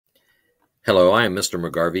Hello, I am Mr.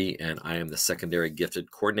 McGarvey, and I am the Secondary Gifted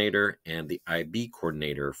Coordinator and the IB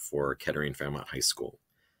Coordinator for Kettering-Fairmont High School.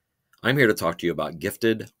 I'm here to talk to you about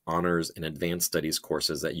gifted, honors, and advanced studies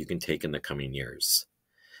courses that you can take in the coming years.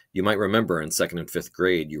 You might remember in 2nd and 5th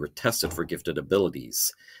grade, you were tested for gifted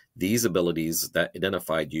abilities. These abilities that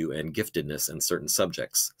identified you and giftedness in certain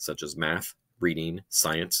subjects, such as math, reading,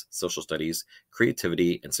 science, social studies,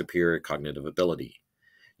 creativity, and superior cognitive ability.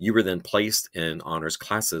 You were then placed in honors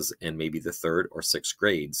classes in maybe the 3rd or 6th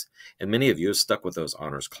grades, and many of you have stuck with those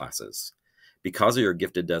honors classes. Because of your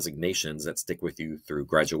gifted designations that stick with you through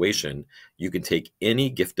graduation, you can take any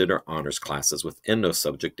gifted or honors classes within those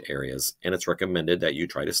subject areas, and it's recommended that you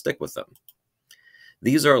try to stick with them.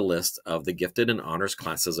 These are a list of the gifted and honors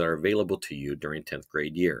classes that are available to you during 10th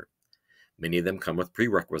grade year. Many of them come with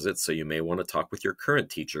prerequisites, so you may want to talk with your current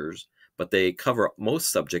teachers, but they cover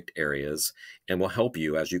most subject areas and will help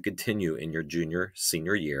you as you continue in your junior,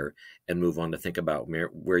 senior year and move on to think about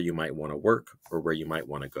where you might want to work or where you might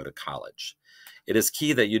want to go to college. It is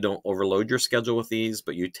key that you don't overload your schedule with these,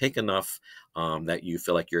 but you take enough that you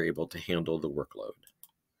feel like you're able to handle the workload.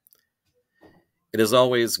 It is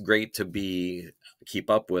always great to keep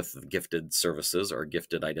up with gifted services or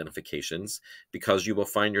gifted identifications because you will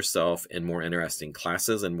find yourself in more interesting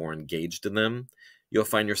classes and more engaged in them. You'll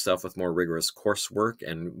find yourself with more rigorous coursework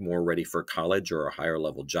and more ready for college or a higher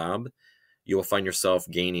level job. You will find yourself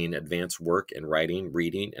gaining advanced work in writing,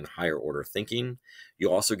 reading, and higher order thinking.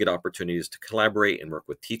 You'll also get opportunities to collaborate and work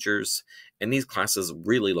with teachers. And these classes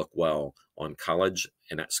really look well on college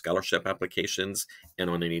and at scholarship applications and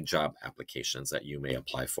on any job applications that you may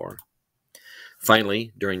apply for.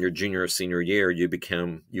 Finally, during your junior or senior year, you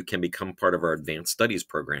can become part of our Advanced Studies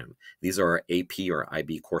program. These are our AP or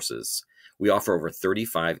IB courses. We offer over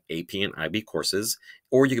 35 AP and IB courses,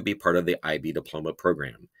 or you could be part of the IB diploma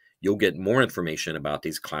program. You'll get more information about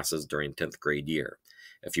these classes during 10th grade year.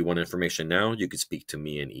 If you want information now, you could speak to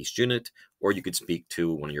me in East Unit, or you could speak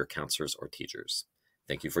to one of your counselors or teachers.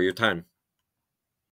 Thank you for your time.